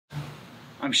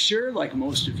I'm sure, like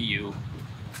most of you,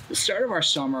 the start of our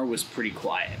summer was pretty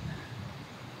quiet.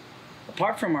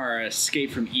 Apart from our escape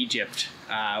from Egypt,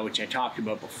 which I talked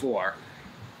about before,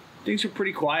 things were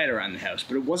pretty quiet around the house,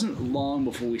 but it wasn't long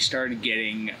before we started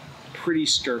getting pretty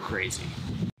stir-crazy.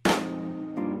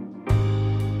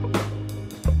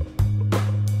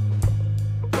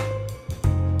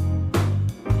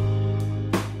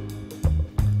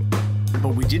 But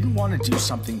we didn't want to do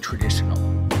something traditional.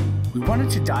 We wanted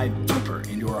to dive deeper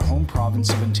into our home province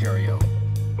of Ontario.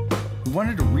 We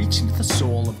wanted to reach into the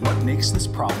soul of what makes this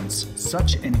province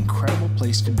such an incredible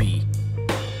place to be.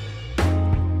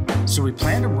 So we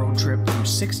planned a road trip through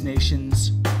 6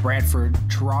 nations, Brantford,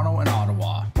 Toronto, and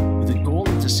Ottawa, with the goal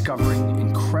of discovering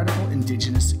incredible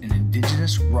Indigenous and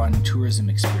Indigenous-run tourism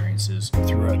experiences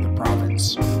throughout the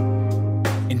province.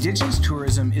 Indigenous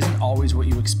tourism isn't always what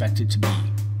you expect it to be.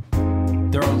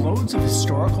 There are loads of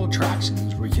historical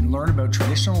attractions where you can learn about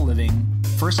traditional living,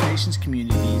 First Nations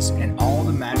communities, and all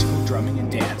the magical drumming and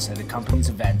dance that accompanies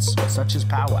events such as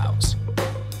powwows.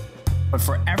 But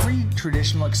for every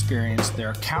traditional experience, there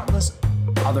are countless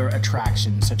other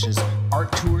attractions such as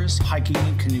art tours, hiking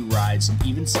and canoe rides, and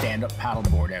even stand-up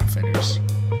paddleboard outfitters.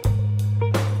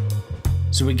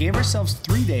 So we gave ourselves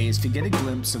 3 days to get a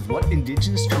glimpse of what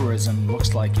Indigenous tourism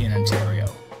looks like in Ontario.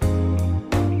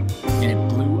 And it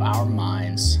blew our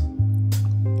minds.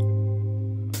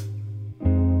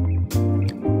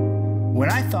 When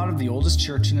I thought of the oldest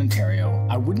church in Ontario,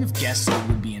 I wouldn't have guessed that it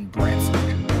would be in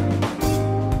Brantford.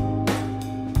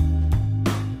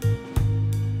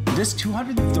 This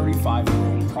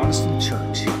 235-year-old Protestant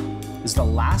church is the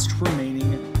last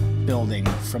remaining building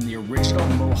from the original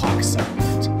Mohawk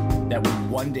settlement that would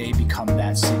one day become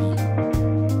that city.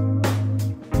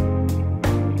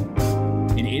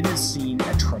 And it has seen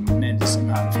a tremendous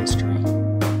amount of history.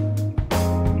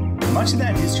 Much of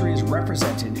that history is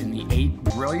represented in the 8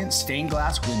 brilliant stained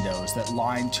glass windows that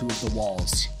line 2 of the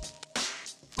walls.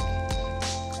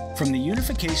 From the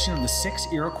unification of the 6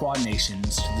 Iroquois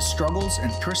nations to the struggles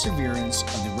and perseverance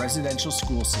of the residential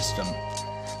school system,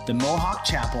 the Mohawk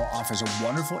Chapel offers a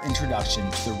wonderful introduction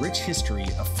to the rich history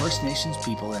of First Nations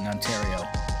people in Ontario.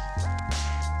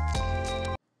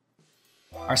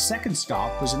 Our second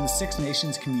stop was in the Six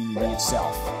Nations community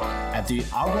itself, at the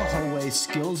Oceah Oceah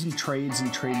Skills and Trades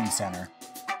and Trading Centre.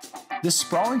 This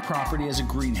sprawling property has a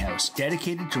greenhouse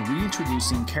dedicated to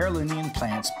reintroducing Carolinian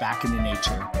plants back into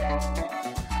nature.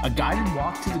 A guided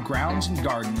walk through the grounds and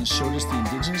gardens showed us the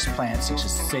Indigenous plants such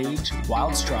as sage,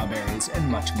 wild strawberries, and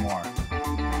much more.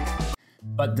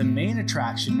 But the main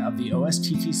attraction of the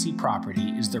OSTTC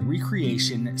property is the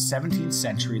recreation 17th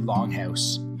century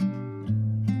Longhouse.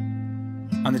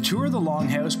 On the tour of the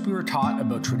Longhouse, we were taught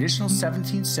about traditional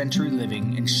 17th century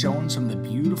living and shown some of the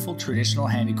beautiful traditional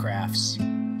handicrafts.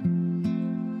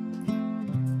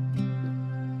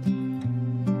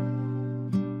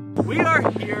 We are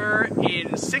here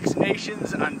in Six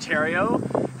Nations, Ontario,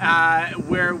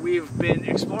 where we've been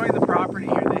exploring the property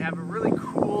here. They have a really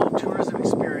cool tourism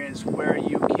experience where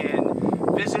you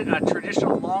can visit a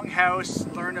traditional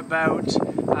longhouse, learn about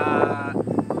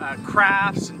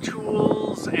crafts and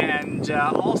tools and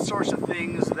all sorts of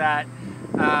things that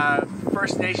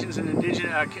First Nations and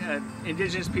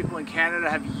Indigenous people in Canada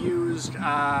have used,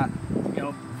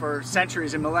 for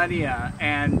centuries and millennia,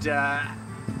 and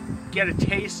get a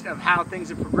taste of how things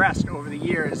have progressed over the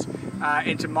years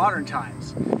into modern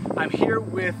times. I'm here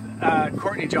with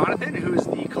Pauline Johnson, who is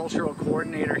the cultural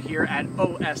coordinator here at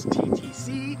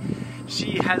OSTTC.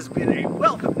 She has been a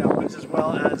wealth of knowledge, as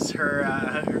well as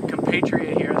her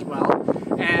compatriot here as well.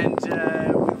 And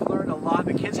we've learned a lot.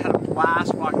 The kids had a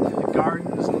blast walking through the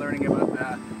gardens and learning about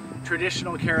the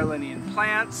traditional Carolinian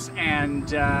plants and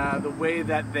the way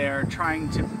that they're trying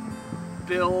to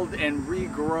build and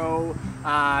regrow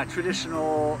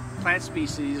traditional plant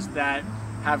species that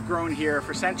have grown here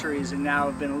for centuries and now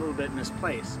have been a little bit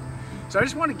misplaced. So I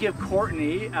just want to give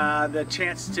Courtney the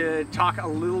chance to talk a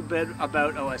little bit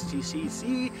about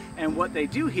OSTTC and what they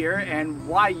do here and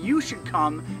why you should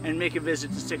come and make a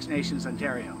visit to Six Nations,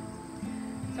 Ontario.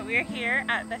 So we're here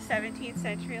at the 17th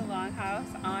century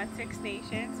Longhouse on Six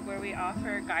Nations, where we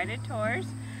offer guided tours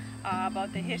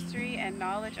about the history and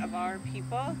knowledge of our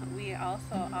people. We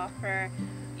also offer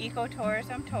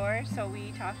ecotourism tours, so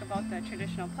we talk about the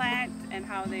traditional plants and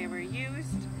how they were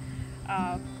used.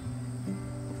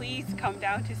 Please come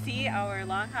down to see our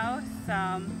Longhouse.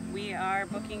 We are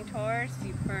booking tours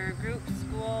for groups,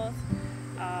 schools,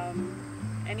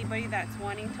 anybody that's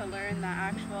wanting to learn the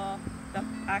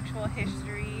actual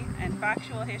history and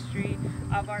factual history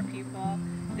of our people.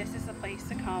 this is the place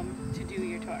to come to do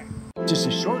your tour. Just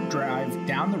a short drive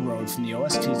down the road from the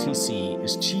OSTTC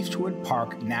is Chiefwood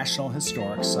Park National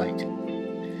Historic Site.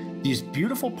 This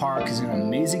beautiful park is an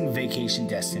amazing vacation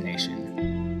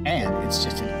destination, and it's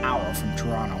just an hour from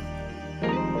Toronto.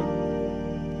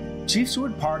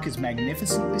 Chiefwood Park is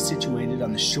magnificently situated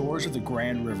on the shores of the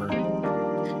Grand River.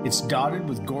 It's dotted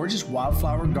with gorgeous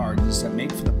wildflower gardens that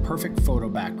make for the perfect photo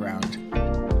background.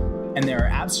 And there are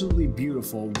absolutely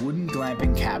beautiful wooden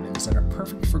glamping cabins that are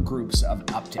perfect for groups of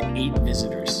up to 8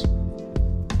 visitors.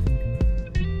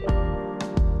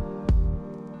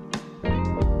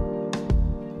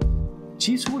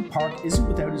 Chiefwood Park isn't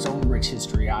without its own rich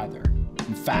history either.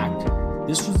 In fact,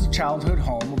 this was the childhood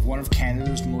home of one of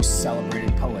Canada's most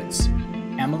celebrated poets,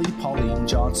 Pauline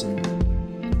Johnson.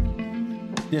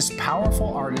 This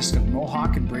powerful artist of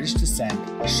Mohawk and British descent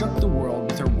shook the world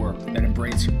with her work that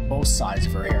embraced both sides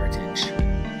of her heritage.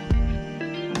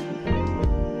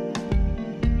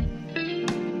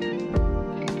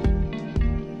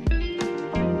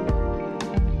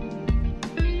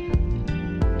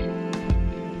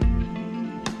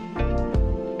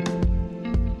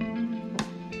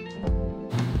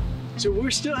 So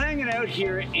we're still hanging out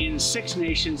here in Six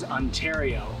Nations,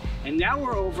 Ontario, and now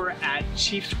we're over at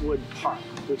Chiefwood Park,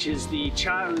 which is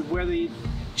where the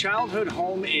childhood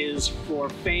home is for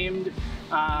famed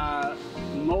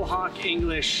Mohawk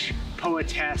English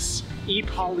poetess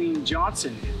Pauline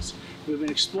Johnson is. We've been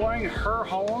exploring her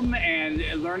home and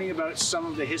learning about some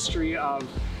of the history of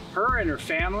her and her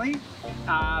family,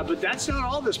 but that's not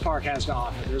all this park has to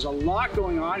offer. There's a lot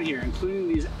going on here, including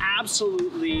these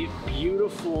absolutely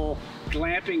beautiful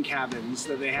glamping cabins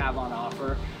that they have on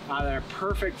offer that are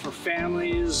perfect for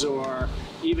families or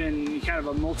even kind of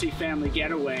a multi-family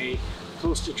getaway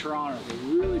close to Toronto.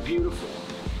 They're really beautiful.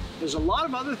 There's a lot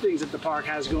of other things that the park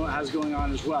has going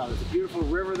on as well. There's a beautiful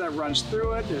river that runs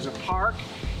through it. There's a park,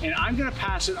 and I'm going to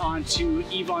pass it on to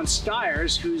Yvonne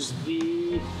Stiers, who's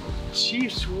the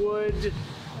Chiefwood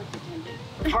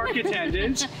park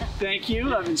attendant. Thank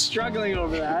you. I've been struggling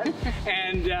over that,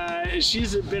 and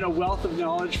she's been a wealth of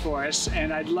knowledge for us,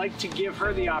 and I'd like to give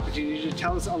her the opportunity to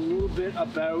tell us a little bit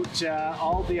about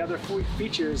all the other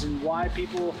features and why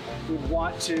people would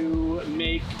want to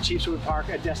make Chiefwood Park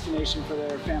a destination for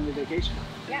their family vacation.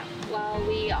 Yeah, well,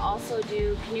 we also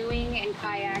do canoeing and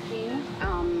kayaking.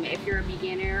 If you're a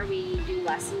beginner, we do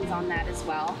lessons on that as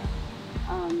well.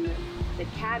 The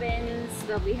cabins,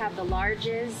 we have the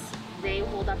larges, they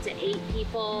hold up to 8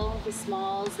 people. The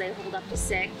smalls, they hold up to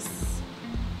 6.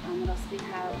 What else do we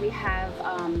have? We have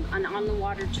an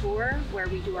on-the-water tour where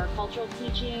we do our cultural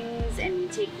teachings and we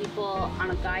take people on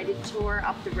a guided tour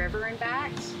up the river and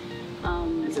back.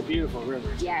 It's a beautiful river.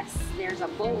 Yes, there's a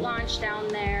boat launch down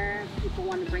there. If people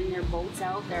want to bring their boats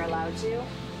out, they're allowed to.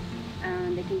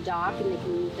 They can dock and they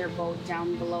can move their boat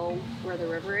down below where the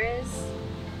river is.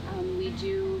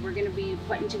 We're going to be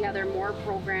putting together more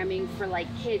programming for like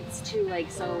kids too, like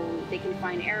so they can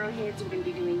find arrowheads. We're going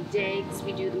to be doing digs.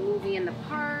 We do the movie in the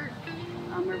park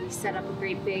where we set up a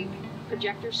great big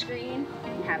projector screen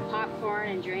and have popcorn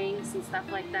and drinks and stuff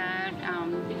like that.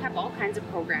 We have all kinds of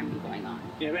programming going on.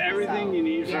 You have everything you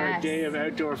need for a day of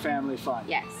outdoor family fun.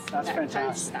 Yes. That's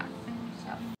fantastic.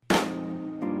 Stuff.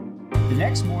 The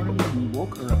next morning we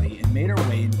woke early and made our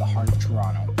way into the heart of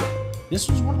Toronto. This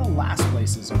was one of the last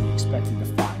places that we expected to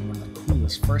find one of the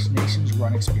coolest First Nations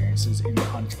run experiences in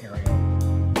Ontario.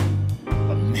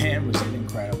 But man, was it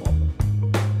incredible.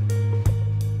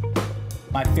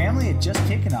 My family had just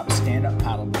taken up stand-up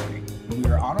paddleboarding, and we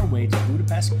were on our way to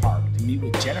Budapest Park to meet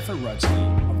with Jennifer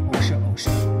Rudsky of Oceah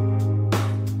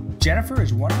Oceah. Jennifer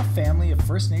is one of a family of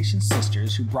First Nations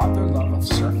sisters who brought their love of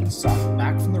surf and sup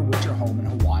back from their winter home in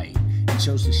Hawaii and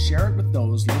chose to share it with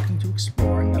those looking to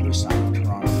explore another side of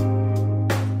Toronto.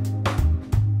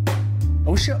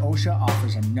 Oceah Oceah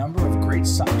offers a number of great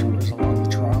sup tours along the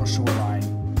Toronto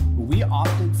shoreline, but we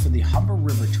opted for the Humber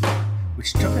River tour,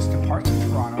 which took us to parts of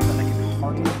Toronto that I can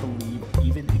hardly believe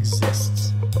even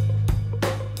exists.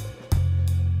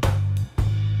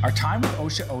 Our time with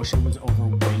Oceah Oceah was over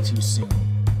way too soon.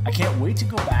 I can't wait to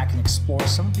go back and explore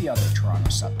some of the other Toronto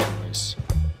sup tours.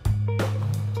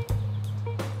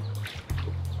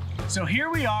 So here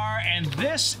we are, and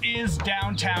this is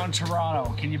downtown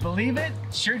Toronto. Can you believe it?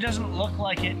 Sure doesn't look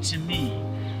like it to me.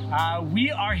 We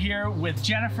are here with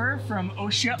Jennifer from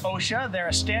Oceah Oceah. They're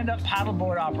a stand-up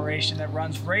paddleboard operation that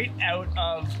runs right out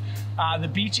of the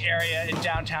beach area in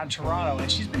downtown Toronto.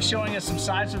 And she's been showing us some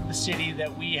sides of the city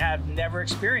that we have never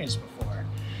experienced before.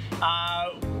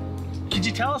 Could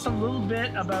you tell us a little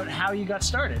bit about how you got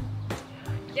started?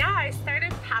 Yeah, I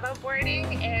started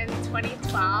paddleboarding in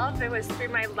 2012. It was through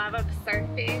my love of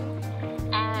surfing.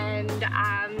 And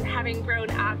And having grown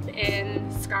up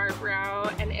in Scarborough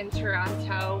and in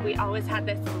Toronto, we always had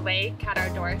this lake at our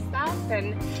doorstep,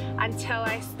 and until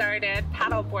I started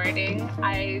paddleboarding,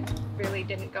 I really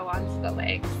didn't go onto the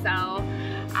lake. So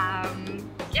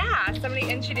yeah, somebody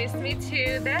introduced me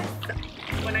to this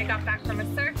when I got back from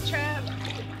a surf trip.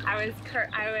 I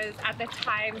was at the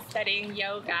time studying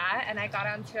yoga, and I got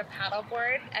onto a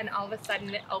paddleboard, and all of a sudden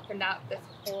it opened up this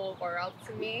whole world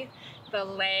to me. The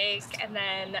lake, and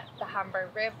then the Humber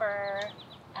River,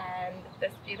 and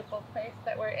this beautiful place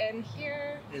that we're in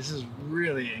here. This is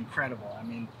really incredible. I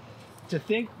mean, to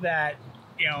think that,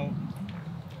 you know,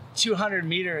 200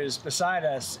 meters beside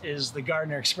us is the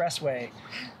Gardner Expressway,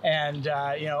 and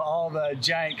you know, all the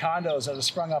giant condos that have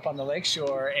sprung up on the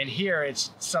lakeshore, and here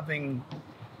it's something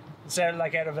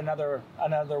like out of another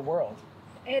world.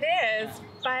 It is,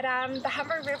 but the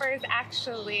Humber River is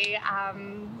actually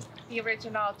the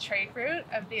original trade route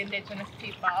of the Indigenous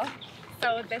people.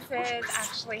 So this is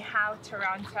actually how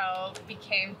Toronto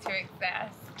became to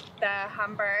exist. The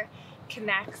Humber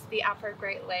connects the Upper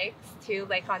Great Lakes to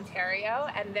Lake Ontario,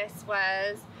 and this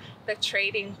was the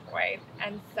trading point.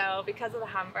 And so because of the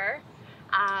Humber,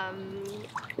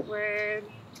 we're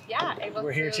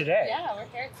here today. Yeah, we're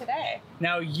here today.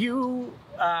 Now you,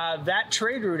 that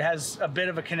trade route has a bit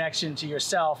of a connection to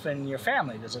yourself and your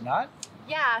family, does it not?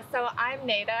 Yeah, so I'm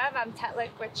Native, I'm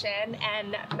Tetlik-Wichin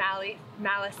and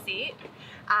Maliseet,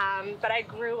 but I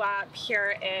grew up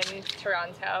here in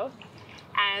Toronto.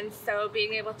 And so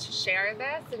being able to share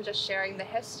this and just sharing the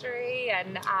history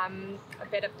and a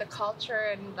bit of the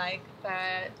culture and like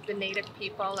the Native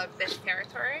people of this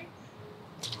territory.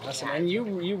 Awesome. And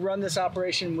you run this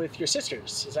operation with your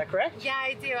sisters, is that correct? Yeah,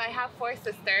 I do. I have 4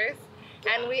 sisters,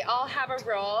 and we all have a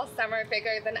role. Some are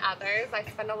bigger than others. I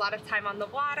spend a lot of time on the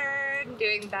water and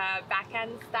doing the back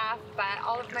end stuff, but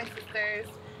all of my sisters,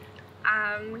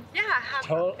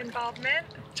 have involvement.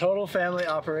 Total family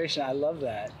operation. I love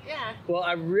that. Yeah. Well,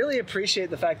 I really appreciate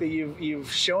the fact that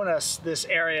you've shown us this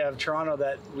area of Toronto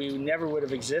that we never would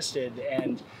have existed,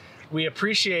 and we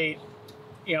appreciate,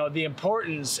 you know, the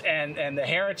importance and the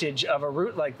heritage of a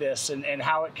route like this, and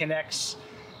how it connects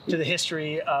to the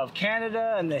history of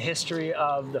Canada and the history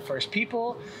of the First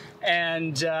People.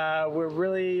 And we're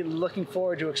really looking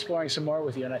forward to exploring some more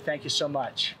with you, and I thank you so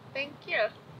much. Thank you.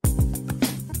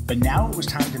 But now it was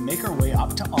time to make our way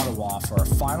up to Ottawa for our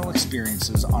final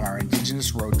experiences on our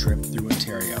Indigenous road trip through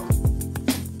Ontario.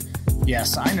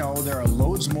 Yes, I know there are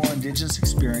loads more Indigenous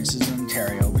experiences in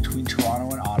Ontario between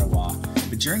Toronto and Ottawa,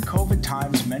 but during COVID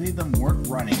times, many of them weren't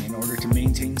running in order to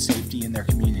maintain safety in their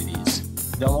communities.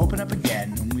 They'll open up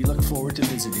again, and we look forward to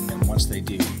visiting them once they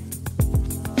do.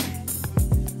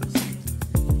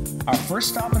 Our first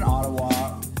stop in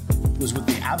Ottawa was with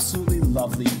the absolutely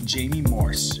lovely Jamie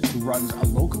Morse, who runs a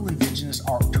local Indigenous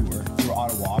art tour through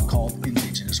Ottawa called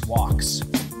Indigenous Walks.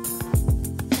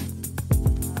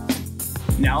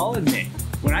 Now, I'll admit,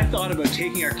 when I thought about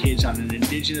taking our kids on an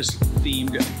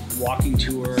Indigenous-themed walking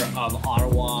tour of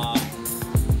Ottawa,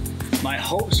 my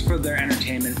hopes for their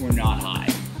entertainment were not high.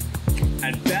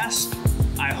 At best,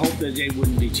 I hoped that they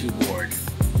wouldn't be too bored.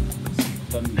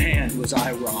 But man, was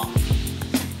I wrong.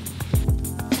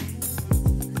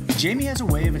 Jamie has a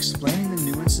way of explaining the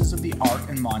nuances of the art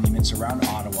and monuments around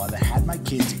Ottawa that had my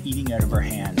kids eating out of her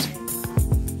hand.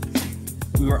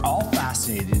 We were all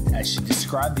fascinated as she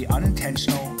described the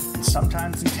unintentional and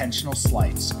sometimes intentional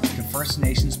slights to First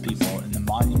Nations people in the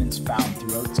monuments found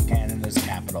throughout Canada's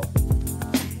capital.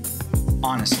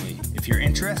 Honestly, if you're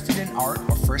interested in art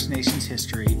or First Nations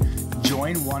history,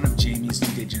 join one of Jamie's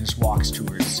Indigenous Walks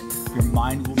tours. Your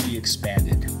mind will be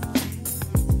expanded.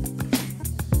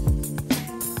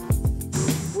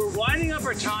 We're winding up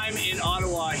our time in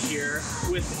Ottawa here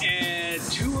with a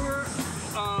tour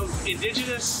of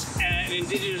Indigenous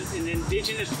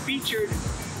featured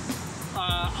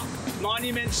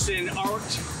monuments and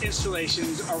art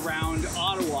installations around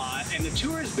Ottawa. And the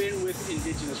tour has been with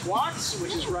Indigenous Walks,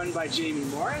 which is run by Jamie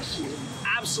Morris. She's an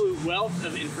absolute wealth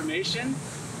of information.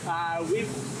 We've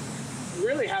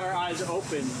really had our eyes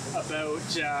open about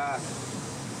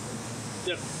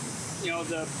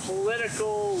the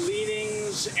political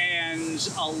leanings and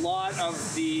a lot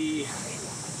of the,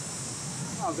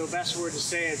 I don't know the best word to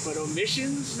say it, but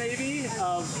omissions maybe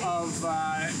of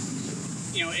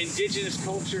Indigenous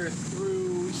culture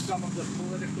through some of the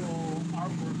political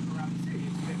artwork around the city.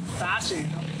 It's been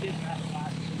fascinating. The kids have the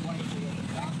last 20 years in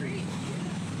the country.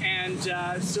 And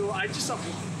so I just,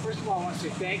 first of all, I want to say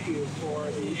thank you for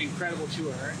the incredible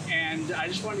tour. And I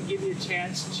just wanted to give you a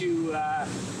chance to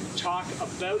talk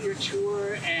about your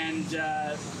tour and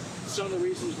some of the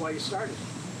reasons why you started.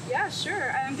 Yeah,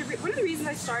 sure. One of the reasons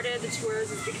I started the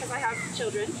tours is because I have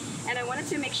children, and I wanted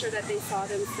to make sure that they saw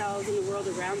themselves in the world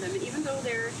around them. And even though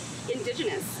they're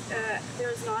Indigenous,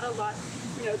 there's not a lot,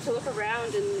 to look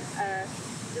around and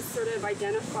just sort of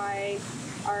identify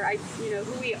our,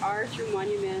 who we are through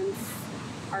monuments,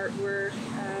 artwork,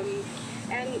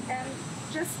 and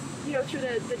just through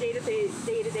the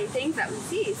day-to-day things that we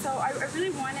see. So I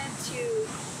really wanted to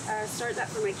start that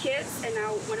for my kids, and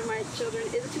now one of my children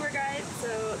is a tour guide,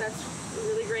 so that's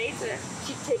really great.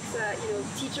 She takes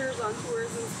teachers on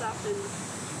tours and stuff,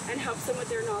 and helps them with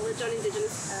their knowledge on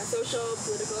Indigenous social,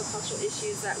 political, cultural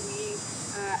issues that we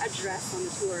address on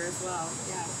the tour as well.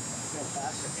 Yeah.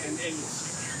 Fantastic. And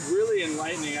really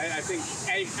enlightening. I think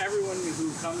everyone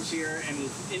who comes here and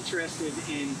is interested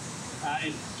in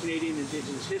Canadian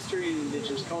Indigenous history and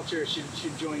Indigenous culture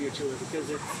should join your tour, because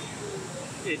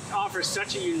it offers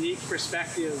such a unique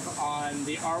perspective on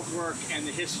the artwork and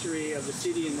the history of the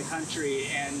city and the country,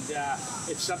 and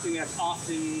it's something that's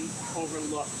often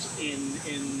overlooked in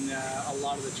a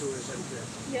lot of the tours that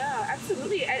exist. Yeah,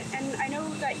 absolutely. And I know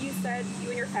that you said you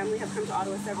and your family have come to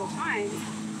Ottawa several times,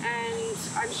 and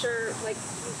I'm sure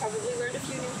you probably learned a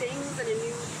few new things and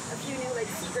a few new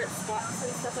secret spots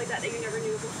and stuff like that you never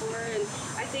knew before. And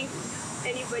I think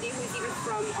anybody who's even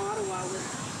from Ottawa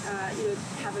would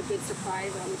have a good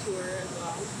surprise on the tour as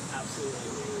well.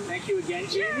 Absolutely. Thank you again,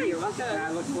 Jamie. Yeah, you're welcome. And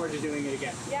I look forward to doing it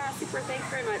again. Yeah, super. Thanks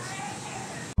very much.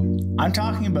 I'm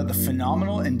talking about the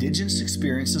phenomenal Indigenous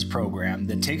Experiences program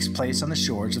that takes place on the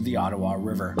shores of the Ottawa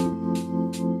River.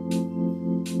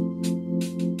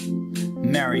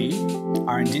 Mary,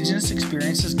 our Indigenous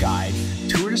Experiences guide,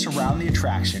 toured us around the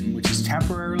attraction, which is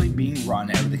temporarily being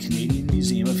run out of the Canadian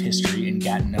Museum of History in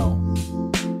Gatineau.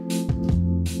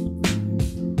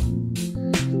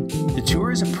 The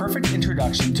tour is a perfect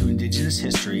introduction to Indigenous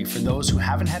history for those who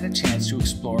haven't had a chance to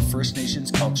explore First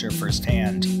Nations culture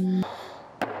firsthand.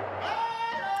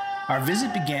 Our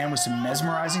visit began with some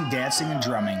mesmerizing dancing and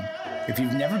drumming. If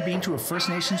you've never been to a First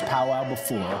Nations powwow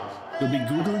before, you'll be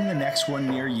Googling the next one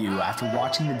near you after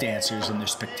watching the dancers in their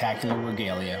spectacular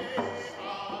regalia.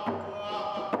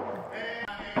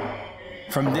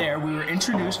 From there, we were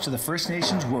introduced to the First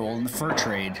Nations role in the fur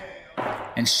trade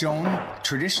and shown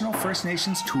traditional First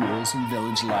Nations tools in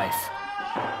village life.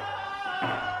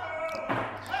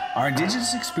 Our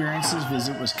Indigenous Experiences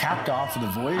visit was capped off with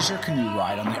a Voyageur canoe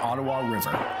ride on the Ottawa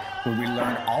River, where we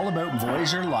learned all about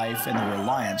Voyageur life and the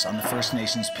reliance on the First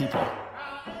Nations people.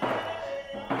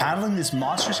 Paddling this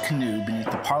monstrous canoe beneath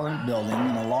the Parliament building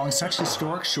and along such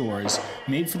historic shores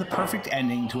made for the perfect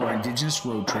ending to our Indigenous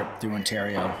road trip through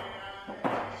Ontario.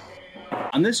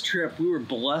 On this trip, we were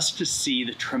blessed to see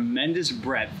the tremendous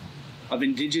breadth of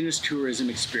Indigenous tourism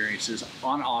experiences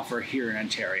on offer here in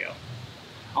Ontario.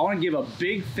 I want to give a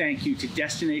big thank you to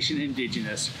Destination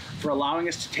Indigenous for allowing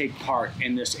us to take part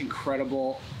in this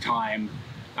incredible time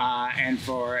and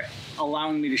for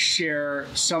allowing me to share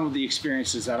some of the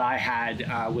experiences that I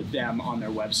had with them on their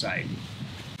website.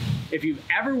 If you've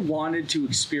ever wanted to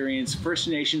experience First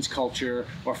Nations culture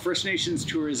or First Nations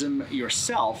tourism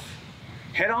yourself,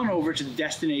 head on over to the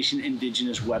Destination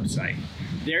Indigenous website.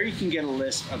 There you can get a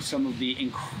list of some of the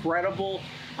incredible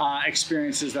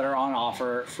experiences that are on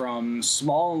offer from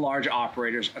small and large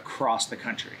operators across the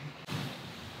country.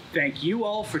 Thank you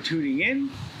all for tuning in.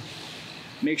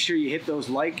 Make sure you hit those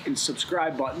like and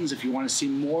subscribe buttons if you want to see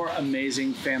more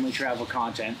amazing family travel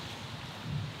content.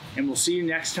 And we'll see you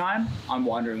next time on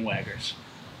Wandering Waggers.